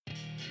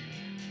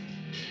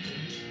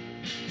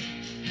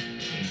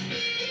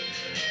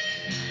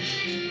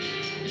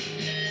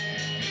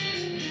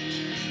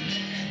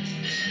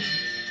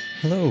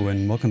Hello,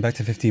 and welcome back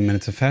to 15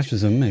 Minutes of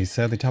Fascism, a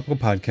sadly topical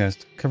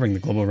podcast covering the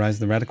global rise of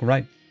the radical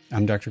right.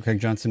 I'm Dr. Craig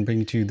Johnson,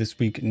 bringing to you this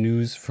week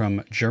news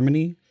from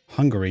Germany,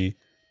 Hungary,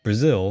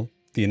 Brazil,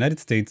 the United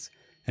States,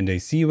 and a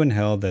See You in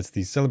Hell that's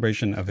the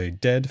celebration of a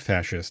dead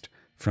fascist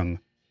from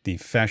the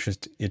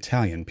fascist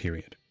Italian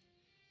period.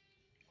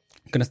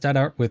 I'm going to start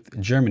out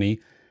with Germany.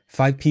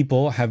 5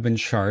 people have been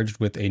charged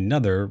with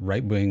another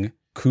right-wing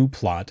coup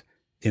plot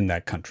in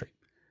that country.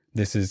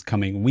 This is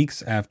coming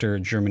weeks after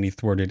Germany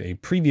thwarted a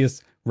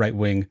previous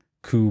right-wing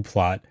coup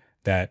plot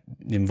that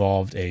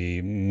involved a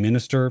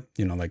minister,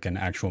 like an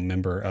actual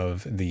member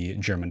of the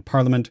German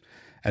parliament,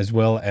 as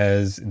well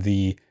as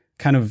the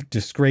kind of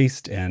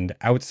disgraced and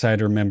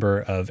outsider member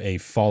of a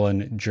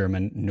fallen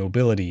German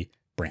nobility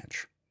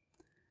branch.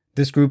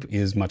 This group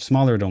is much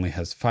smaller. It only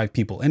has 5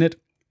 people in it.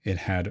 It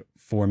had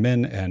 4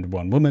 men and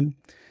 1 woman.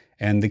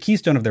 And the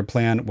keystone of their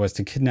plan was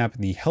to kidnap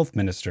the health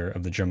minister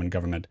of the German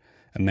government,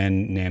 a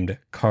man named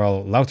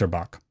Karl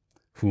Lauterbach,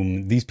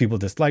 whom these people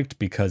disliked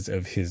because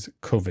of his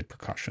COVID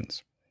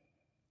precautions.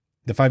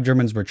 The 5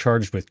 Germans were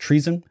charged with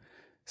treason,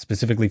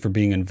 specifically for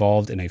being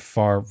involved in a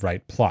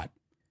far-right plot.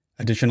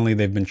 Additionally,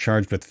 they've been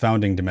charged with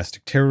founding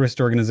domestic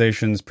terrorist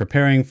organizations,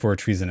 preparing for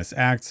treasonous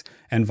acts,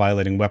 and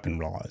violating weapon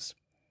laws.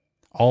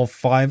 All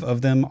 5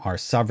 of them are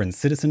sovereign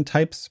citizen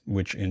types,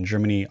 which in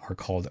Germany are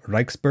called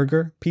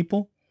Reichsbürger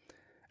people.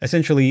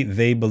 Essentially,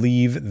 they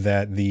believe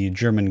that the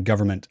German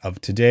government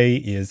of today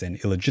is an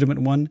illegitimate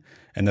one,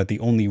 and that the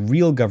only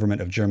real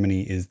government of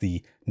Germany is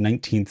the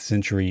 19th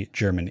century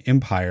German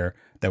Empire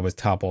that was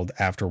toppled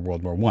after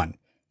World War I.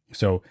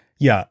 So,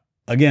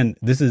 again,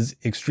 this is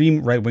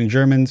extreme right-wing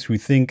Germans who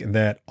think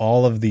that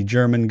all of the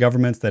German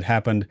governments that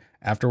happened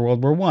after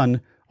World War I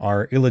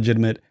are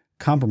illegitimate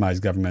compromise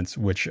governments,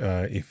 which,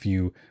 if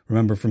you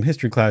remember from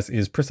history class,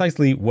 is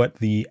precisely what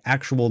the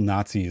actual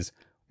Nazis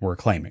were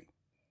claiming.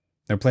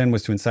 Their plan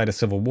was to incite a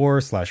civil war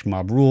 /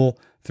 mob rule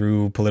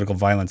through political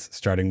violence,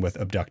 starting with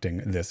abducting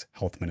this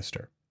health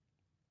minister.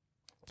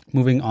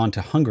 Moving on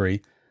to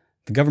Hungary,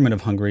 the government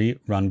of Hungary,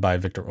 run by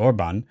Viktor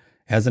Orban,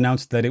 has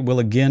announced that it will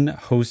again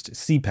host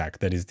CPAC,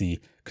 that is the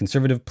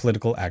Conservative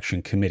Political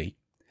Action Committee.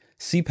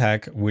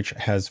 CPAC, which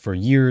has for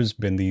years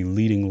been the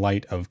leading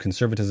light of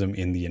conservatism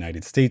in the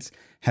United States,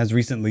 has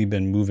recently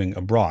been moving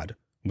abroad,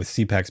 with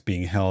CPACs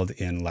being held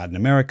in Latin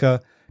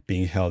America,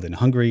 being held in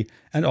Hungary,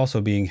 and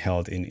also being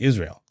held in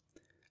Israel.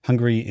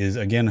 Hungary is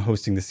again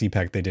hosting the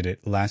CPAC. They did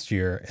it last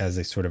year as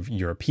a sort of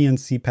European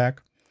CPAC.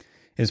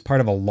 It is part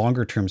of a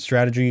longer-term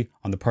strategy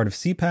on the part of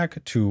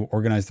CPAC to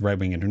organize the right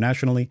wing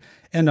internationally,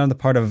 and on the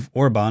part of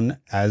Orban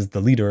as the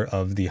leader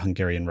of the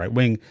Hungarian right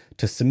wing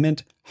to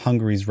cement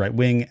Hungary's right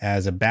wing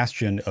as a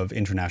bastion of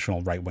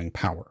international right wing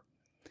power.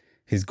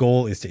 His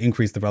goal is to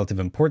increase the relative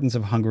importance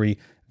of Hungary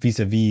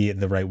vis-a-vis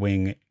the right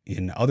wing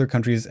in other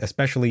countries,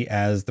 especially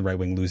as the right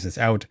wing loses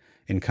out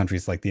in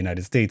countries like the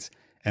United States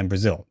and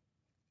Brazil.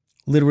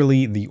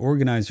 Literally, the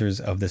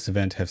organizers of this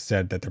event have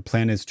said that their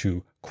plan is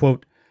to,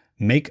 quote,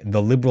 make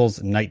the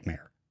liberals'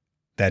 nightmare.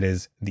 That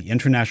is, the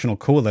international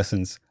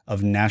coalescence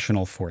of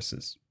national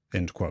forces,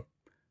 end quote.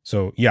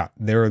 So,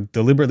 they're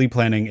deliberately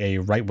planning a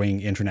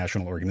right-wing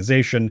international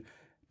organization.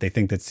 They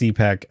think that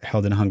CPAC,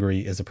 held in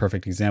Hungary, is a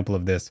perfect example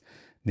of this.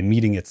 The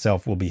meeting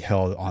itself will be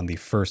held on the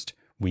first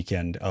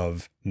weekend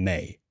of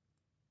May.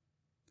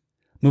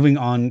 Moving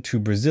on to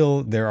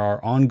Brazil, there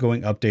are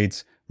ongoing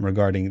updates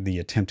regarding the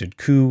attempted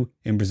coup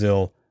in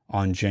Brazil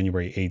on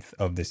January 8th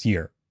of this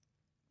year.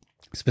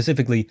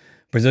 Specifically,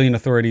 Brazilian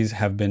authorities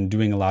have been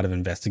doing a lot of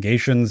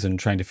investigations and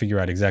trying to figure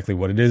out exactly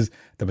what it is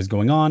that was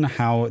going on,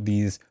 how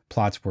these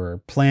plots were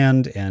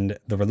planned, and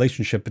the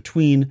relationship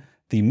between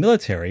the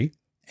military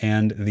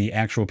and the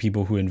actual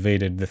people who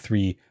invaded the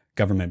 3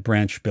 government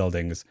branch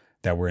buildings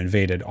that were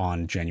invaded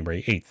on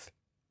January 8th.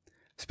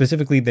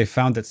 Specifically, they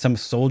found that some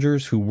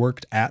soldiers who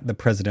worked at the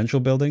presidential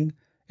building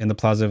in the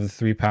Plaza of the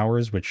 3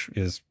 Powers, which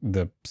is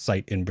the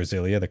site in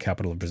Brasilia, the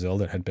capital of Brazil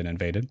that had been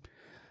invaded.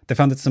 They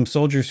found that some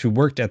soldiers who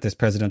worked at this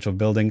presidential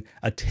building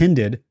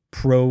attended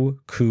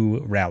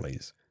pro-coup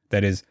rallies.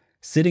 That is,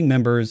 sitting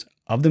members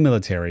of the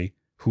military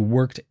who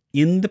worked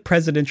in the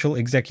presidential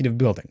executive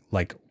building,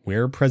 like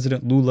where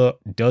President Lula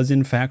does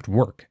in fact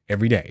work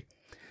every day.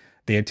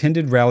 They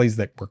attended rallies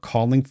that were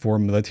calling for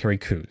military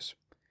coups.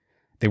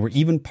 They were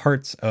even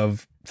parts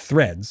of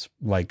threads,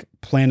 like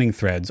planning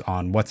threads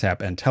on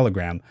WhatsApp and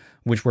Telegram,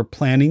 which were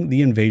planning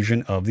the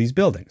invasion of these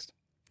buildings.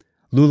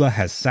 Lula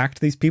has sacked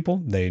these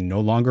people. They no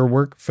longer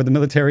work for the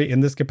military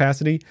in this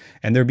capacity,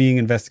 and they're being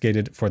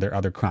investigated for their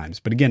other crimes.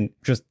 But again,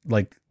 just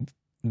like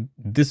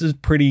this is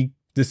pretty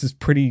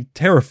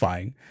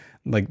terrifying.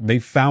 Like, they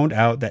found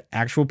out that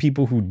actual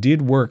people who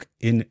did work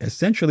in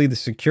essentially the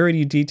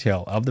security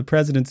detail of the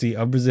presidency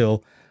of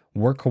Brazil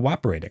were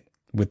cooperating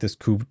with this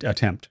coup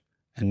attempt.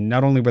 And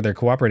not only were they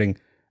cooperating,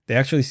 they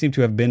actually seem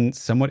to have been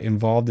somewhat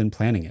involved in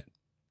planning it.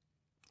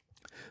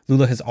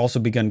 Lula has also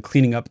begun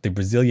cleaning up the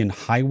Brazilian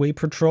Highway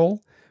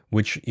Patrol,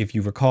 which, if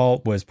you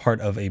recall, was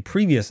part of a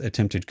previous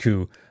attempted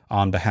coup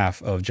on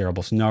behalf of Jair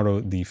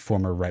Bolsonaro, the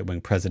former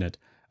right-wing president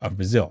of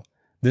Brazil.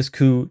 This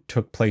coup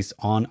took place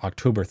on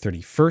October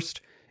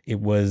 31st. It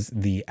was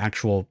the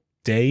actual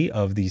day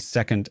of the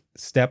second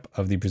step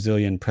of the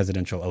Brazilian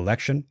presidential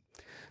election.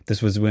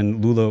 This was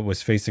when Lula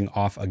was facing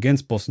off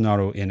against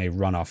Bolsonaro in a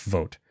runoff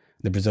vote.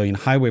 The Brazilian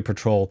Highway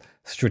Patrol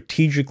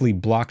strategically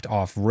blocked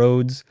off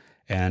roads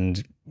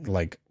and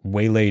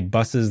waylaid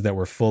buses that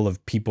were full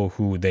of people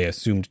who they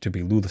assumed to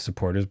be Lula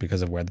supporters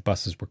because of where the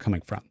buses were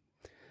coming from.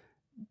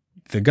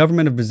 The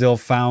government of Brazil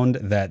found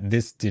that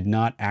this did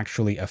not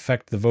actually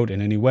affect the vote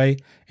in any way,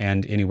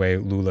 and anyway,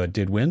 Lula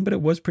did win, but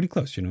it was pretty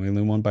close. He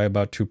only won by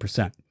about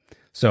 2%.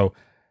 So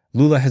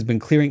Lula has been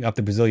clearing up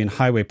the Brazilian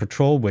Highway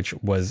Patrol, which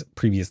was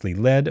previously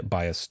led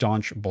by a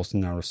staunch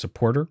Bolsonaro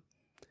supporter.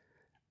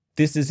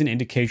 This is an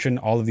indication,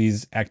 all of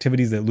these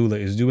activities that Lula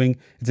is doing,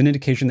 it's an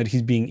indication that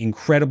he's being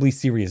incredibly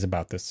serious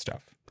about this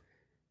stuff.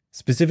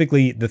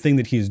 Specifically, the thing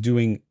that he is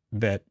doing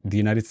that the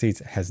United States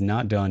has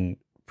not done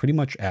pretty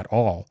much at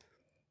all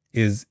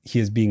is he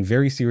is being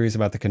very serious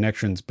about the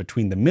connections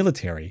between the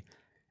military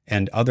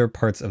and other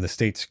parts of the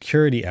state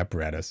security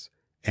apparatus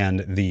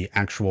and the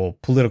actual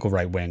political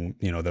right wing,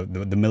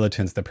 the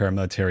militants, the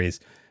paramilitaries,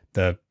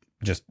 the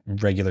just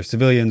regular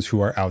civilians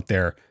who are out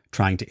there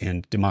trying to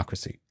end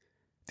democracy.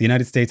 The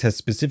United States has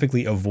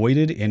specifically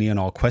avoided any and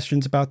all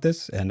questions about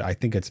this, and I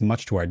think it's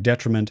much to our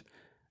detriment.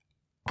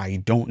 I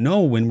don't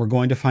know when we're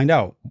going to find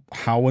out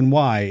how and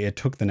why it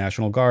took the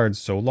National Guard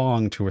so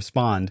long to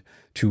respond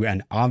to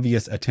an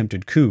obvious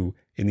attempted coup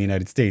in the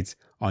United States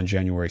on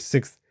January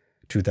 6th,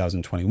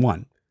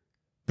 2021.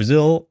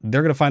 Brazil,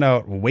 they're going to find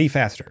out way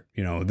faster.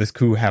 This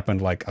coup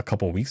happened a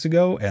couple weeks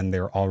ago, and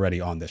they're already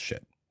on this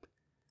shit.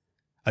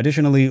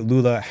 Additionally,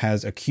 Lula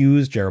has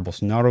accused Jair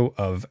Bolsonaro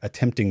of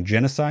attempting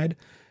genocide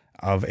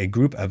of a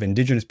group of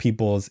indigenous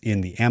peoples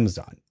in the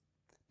Amazon.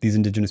 These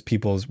indigenous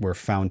peoples were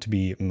found to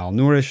be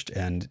malnourished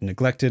and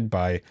neglected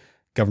by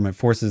government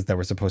forces that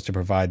were supposed to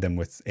provide them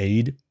with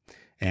aid,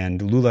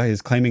 and Lula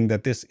is claiming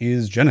that this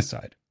is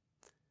genocide.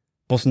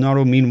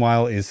 Bolsonaro,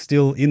 meanwhile, is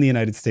still in the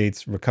United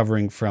States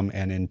recovering from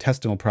an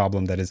intestinal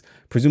problem that is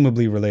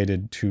presumably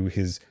related to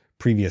his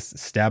previous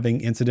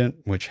stabbing incident,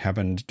 which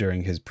happened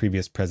during his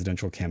previous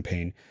presidential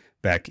campaign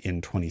back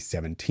in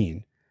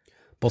 2017.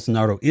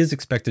 Bolsonaro is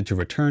expected to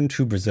return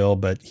to Brazil,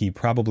 but he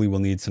probably will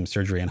need some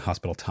surgery and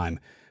hospital time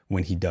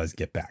when he does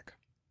get back.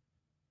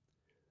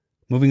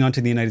 Moving on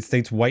to the United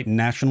States, white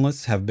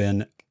nationalists have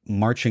been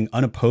marching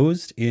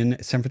unopposed in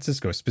San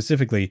Francisco.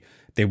 Specifically,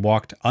 they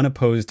walked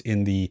unopposed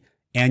in the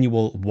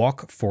annual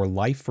Walk for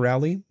Life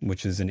rally,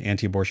 which is an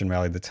anti-abortion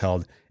rally that's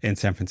held in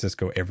San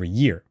Francisco every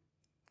year.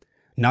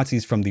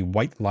 Nazis from the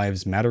White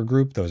Lives Matter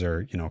group, those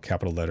are,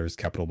 capital letters,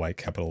 capital White,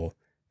 capital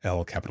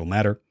L, capital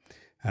Matter.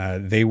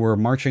 They were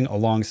marching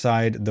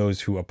alongside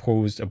those who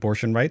opposed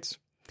abortion rights.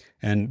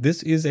 And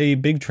this is a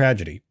big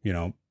tragedy.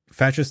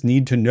 Fascists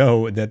need to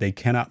know that they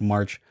cannot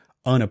march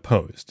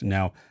unopposed.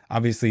 Now,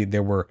 obviously,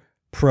 there were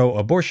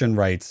pro-abortion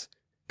rights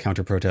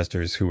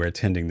counter-protesters who were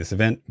attending this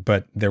event,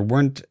 but there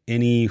weren't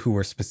any who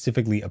were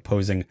specifically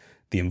opposing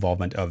the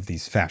involvement of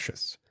these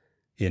fascists.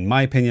 In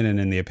my opinion, and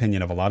in the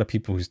opinion of a lot of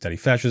people who study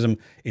fascism,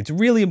 it's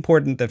really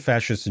important that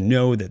fascists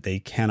know that they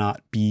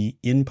cannot be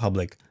in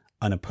public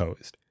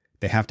unopposed.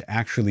 They have to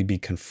actually be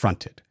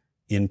confronted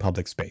in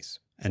public space,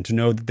 and to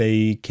know that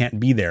they can't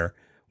be there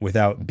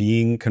without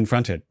being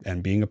confronted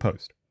and being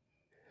opposed.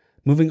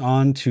 Moving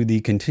on to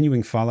the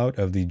continuing fallout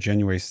of the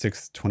January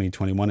 6,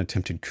 2021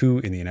 attempted coup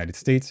in the United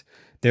States,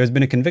 there's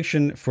been a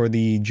conviction for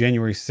the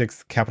January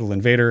 6th Capitol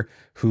invader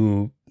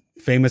who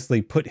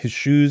famously put his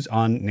shoes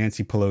on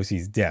Nancy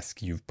Pelosi's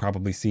desk. You've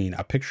probably seen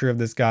a picture of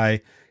this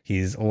guy.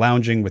 He's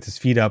lounging with his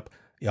feet up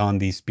on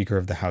the Speaker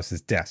of the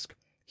House's desk.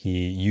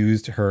 He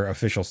used her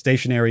official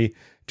stationery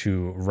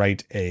to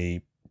write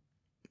a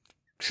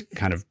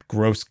kind of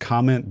gross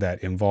comment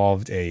that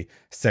involved a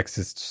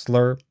sexist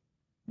slur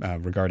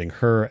regarding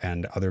her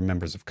and other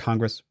members of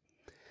Congress.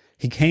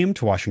 He came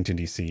to Washington,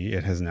 D.C.,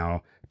 it has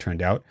now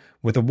turned out,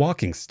 with a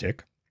walking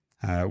stick,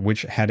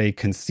 which had a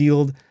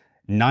concealed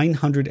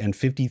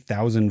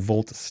 950,000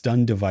 volt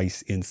stun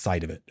device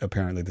inside of it.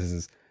 Apparently, this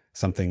is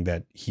something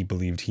that he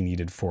believed he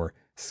needed for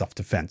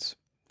self-defense.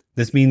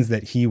 This means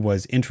that he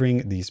was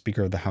entering the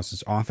Speaker of the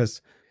House's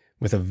office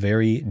with a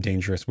very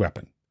dangerous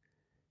weapon.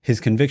 His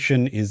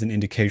conviction is an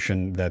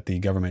indication that the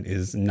government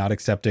is not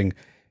accepting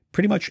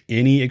pretty much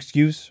any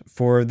excuse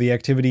for the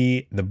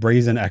activity, the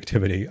brazen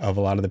activity of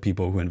a lot of the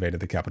people who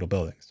invaded the Capitol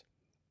buildings.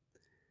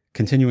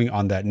 Continuing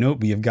on that note,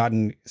 we have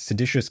gotten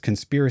seditious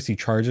conspiracy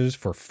charges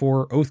for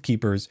 4 Oath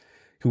Keepers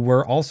who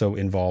were also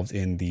involved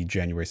in the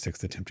January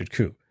 6th attempted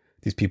coup.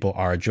 These people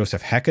are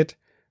Joseph Hackett,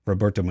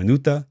 Roberto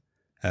Minuta,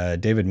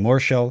 David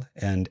Morshell,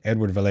 and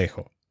Edward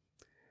Vallejo.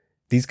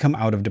 These come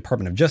out of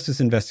Department of Justice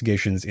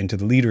investigations into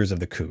the leaders of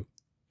the coup.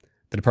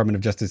 The Department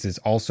of Justice is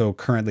also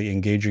currently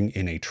engaging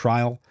in a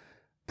trial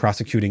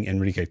prosecuting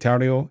Enrique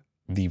Tarrio,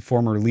 the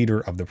former leader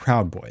of the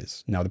Proud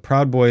Boys. Now, the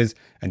Proud Boys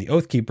and the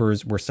Oath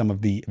Keepers were some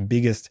of the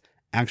biggest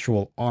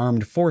actual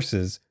armed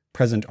forces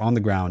present on the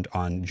ground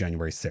on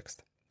January 6th.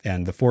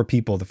 And the 4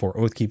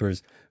 Oath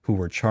Keepers who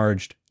were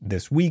charged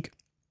this week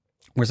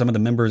were some of the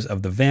members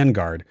of the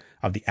vanguard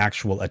of the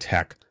actual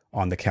attack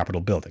on the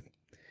Capitol building.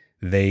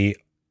 the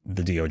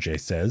DOJ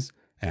says,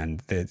 and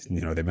they've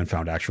been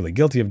found actually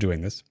guilty of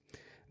doing this,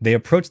 they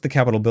approached the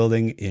Capitol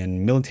building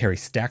in military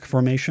stack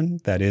formation.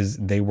 That is,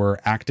 they were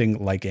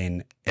acting like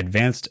an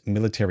advanced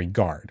military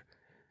guard.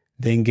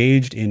 They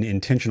engaged in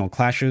intentional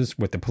clashes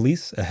with the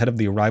police ahead of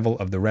the arrival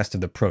of the rest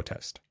of the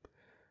protest.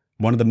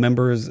 One of the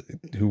members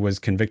who was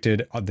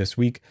convicted this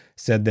week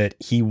said that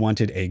he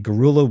wanted a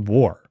guerrilla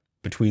war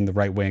between the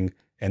right wing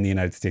and the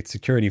United States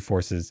security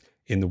forces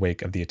in the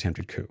wake of the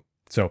attempted coup.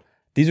 So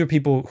these are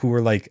people who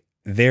were like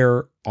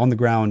there on the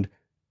ground,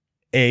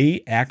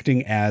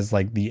 acting as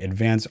like the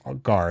advance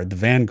guard, the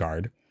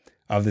vanguard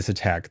of this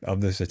attack,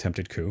 of this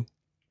attempted coup,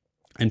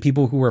 and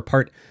people who were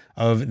part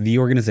of the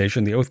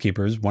organization, the Oath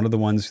Keepers, one of the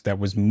ones that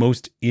was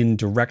most in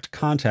direct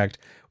contact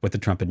with the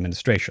Trump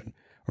administration.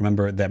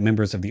 Remember that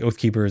members of the Oath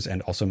Keepers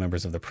and also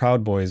members of the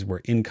Proud Boys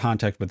were in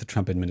contact with the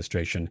Trump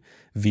administration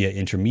via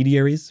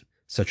intermediaries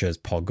such as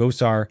Paul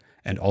Gosar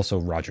and also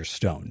Roger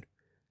Stone.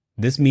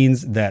 This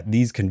means that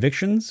these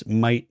convictions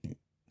might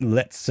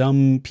let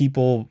some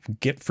people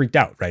get freaked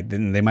out, right?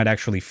 Then they might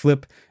actually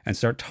flip and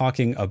start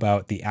talking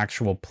about the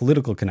actual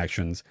political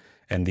connections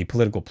and the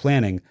political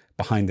planning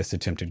behind this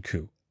attempted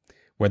coup.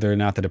 Whether or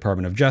not the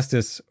Department of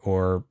Justice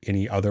or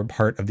any other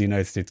part of the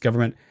United States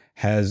government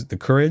has the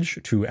courage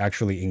to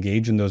actually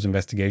engage in those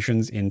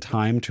investigations in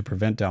time to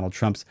prevent Donald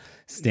Trump's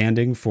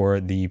standing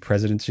for the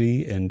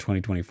presidency in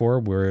 2024,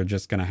 we're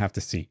just going to have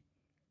to see.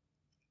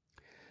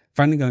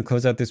 Finally, going to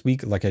close out this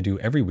week, like I do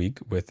every week,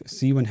 with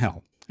See You in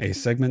Hell, a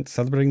segment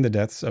celebrating the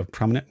deaths of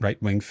prominent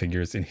right-wing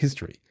figures in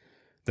history.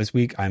 This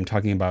week, I'm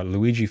talking about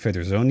Luigi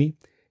Federzoni,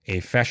 a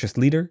fascist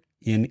leader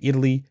in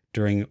Italy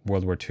during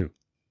World War II.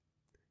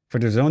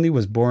 Federzoni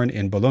was born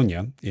in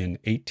Bologna in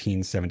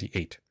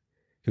 1878.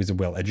 He was a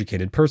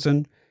well-educated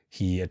person.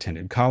 He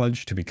attended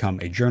college to become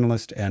a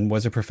journalist and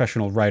was a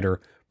professional writer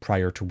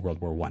prior to World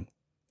War I.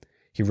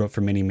 He wrote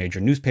for many major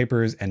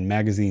newspapers and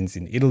magazines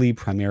in Italy,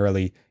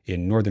 primarily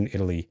in northern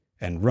Italy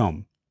and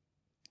Rome.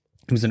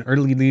 He was an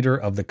early leader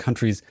of the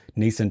country's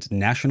nascent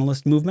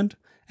nationalist movement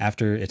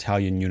after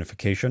Italian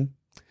unification.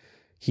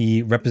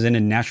 He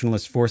represented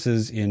nationalist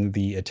forces in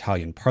the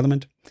Italian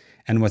parliament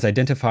and was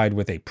identified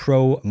with a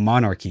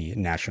pro-monarchy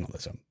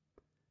nationalism.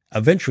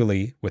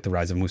 Eventually, with the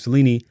rise of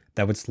Mussolini,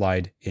 that would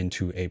slide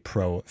into a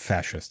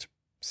pro-fascist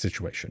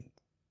situation.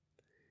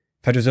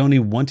 Federzoni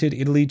wanted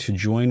Italy to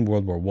join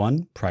World War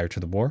I prior to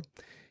the war.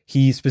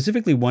 He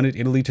specifically wanted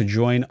Italy to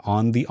join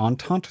on the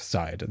Entente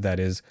side, that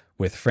is,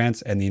 with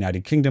France and the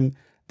United Kingdom.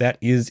 That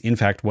is, in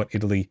fact, what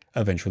Italy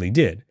eventually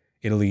did.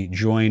 Italy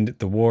joined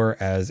the war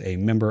as a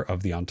member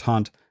of the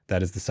Entente.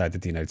 That is the side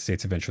that the United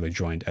States eventually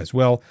joined as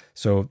well.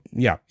 So,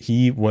 yeah,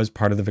 he was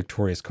part of the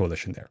victorious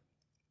coalition there.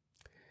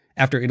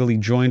 After Italy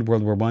joined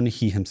World War I,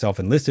 he himself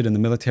enlisted in the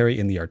military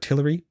in the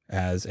artillery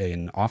as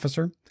an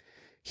officer.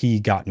 He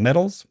got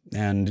medals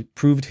and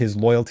proved his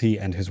loyalty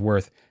and his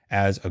worth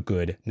as a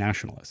good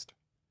nationalist.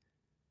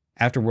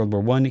 After World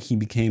War I, he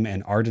became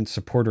an ardent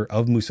supporter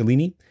of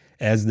Mussolini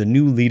as the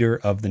new leader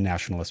of the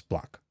nationalist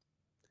bloc.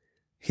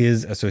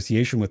 His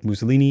association with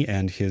Mussolini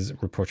and his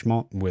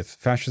rapprochement with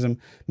fascism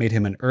made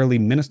him an early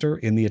minister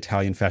in the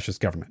Italian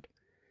fascist government.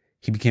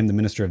 He became the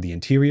Minister of the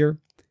Interior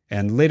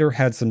and later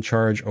had some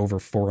charge over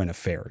foreign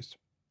affairs.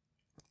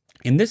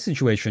 In this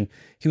situation,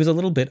 he was a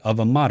little bit of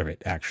a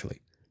moderate,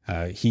 actually.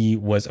 He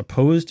was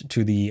opposed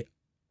to the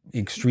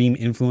extreme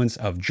influence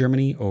of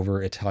Germany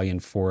over Italian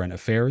foreign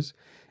affairs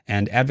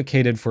and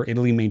advocated for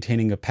Italy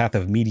maintaining a path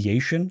of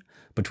mediation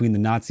between the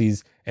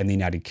Nazis and the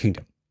United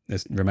Kingdom.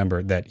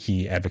 Remember that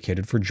he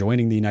advocated for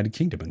joining the United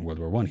Kingdom in World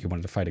War I. He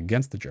wanted to fight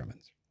against the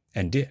Germans,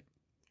 and did.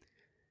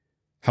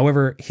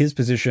 However, his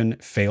position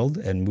failed,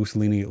 and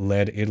Mussolini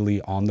led Italy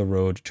on the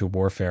road to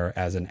warfare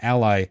as an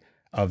ally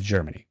of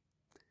Germany.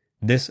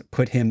 This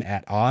put him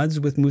at odds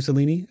with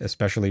Mussolini,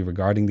 especially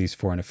regarding these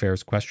foreign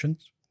affairs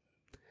questions.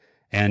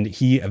 And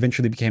he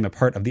eventually became a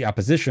part of the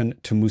opposition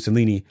to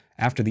Mussolini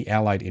after the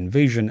Allied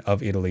invasion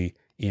of Italy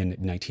in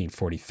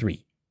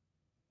 1943.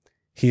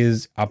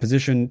 His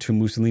opposition to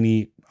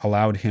Mussolini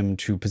allowed him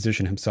to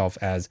position himself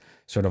as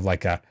sort of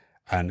like a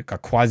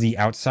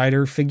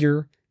quasi-outsider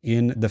figure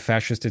in the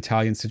fascist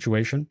Italian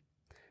situation.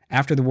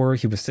 After the war,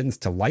 he was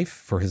sentenced to life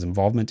for his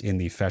involvement in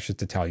the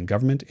fascist Italian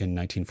government in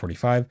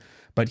 1945,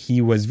 but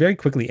he was very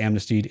quickly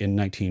amnestied in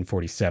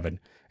 1947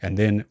 and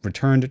then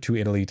returned to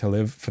Italy to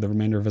live for the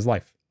remainder of his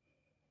life.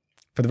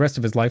 For the rest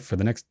of his life, for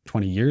the next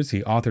 20 years,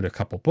 he authored a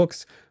couple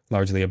books,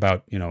 largely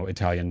about,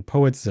 Italian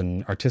poets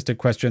and artistic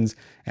questions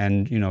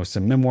and,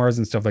 some memoirs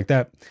and stuff like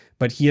that.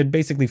 But he had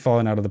basically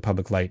fallen out of the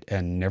public light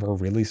and never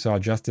really saw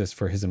justice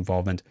for his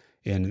involvement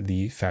in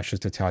the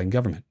fascist Italian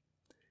government.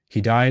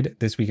 He died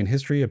this week in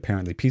history,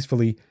 apparently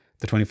peacefully,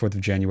 the 24th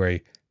of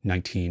January,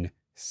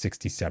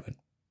 1967.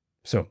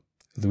 So,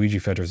 Luigi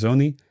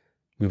Federzoni,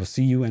 we will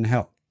see you in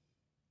hell.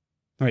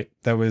 All right,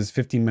 that was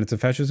 15 Minutes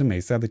of Fascism,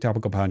 a sadly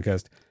topical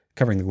podcast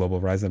covering the global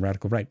rise of the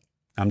radical right.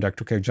 I'm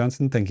Dr. Craig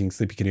Johnson, thanking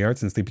Sleepy Kitty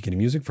Arts and Sleepy Kitty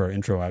Music for our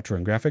intro, outro,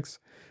 and graphics.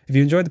 If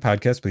you enjoyed the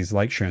podcast, please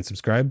like, share, and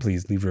subscribe.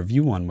 Please leave a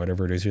review on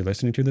whatever it is you're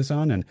listening to this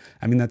on. And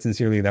I mean that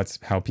sincerely. That's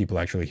how people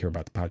actually hear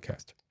about the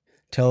podcast.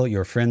 Tell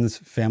your friends,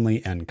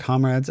 family, and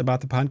comrades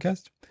about the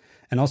podcast.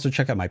 And also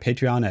check out my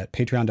Patreon at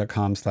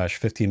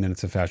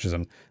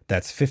patreon.com/15minutesofascism.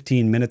 That's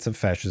 15 minutes of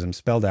fascism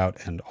spelled out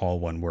and all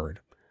one word.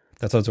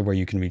 That's also where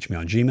you can reach me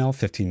on Gmail,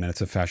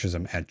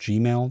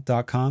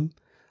 15minutesofascism@gmail.com.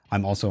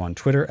 I'm also on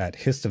Twitter at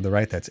Hist of the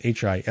Right. That's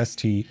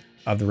HIST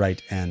of the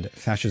Right and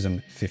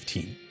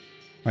Fascism15.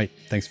 Right.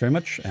 Thanks very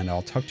much, and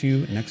I'll talk to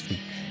you next week.